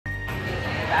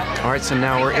All right, so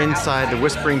now we're inside the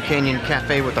Whispering Canyon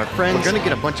Cafe with our friends. We're gonna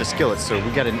get a bunch of skillets, so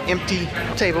we got an empty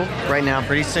table right now.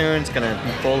 Pretty soon, it's gonna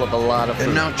be full of a lot of food.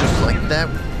 And now, just like that,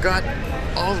 we've got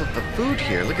all of the food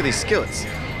here. Look at these skillets.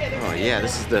 Oh yeah,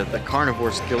 this is the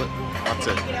carnivore skillet.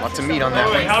 Lots of meat on that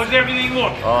one. How's everything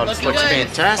look? Oh, this looks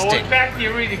fantastic. Oh, back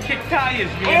there ready to kick tires,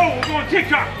 man. Oh, we're going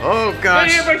TikTok. Oh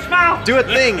gosh. Hey, everybody smile. Do a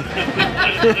thing.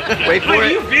 Wait for it. Are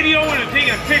you videoing and taking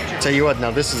a picture? Tell you what,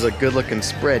 now this is a good looking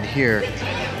spread here.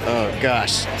 Oh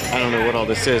gosh, I don't know what all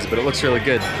this is, but it looks really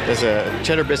good. There's a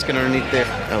cheddar biscuit underneath there.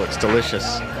 Oh, it's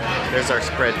delicious. There's our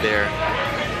spread there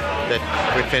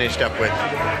that we finished up with.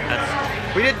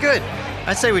 We did good.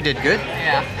 I'd say we did good.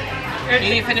 Yeah. You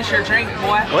didn't finish your drink,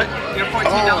 boy. What? Your $14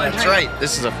 oh, that's drink. right.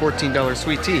 This is a $14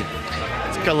 sweet tea.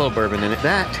 It's got a little bourbon in it.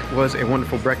 That was a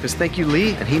wonderful breakfast. Thank you,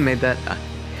 Lee. And he made that a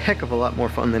heck of a lot more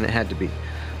fun than it had to be.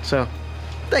 So,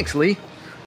 thanks, Lee.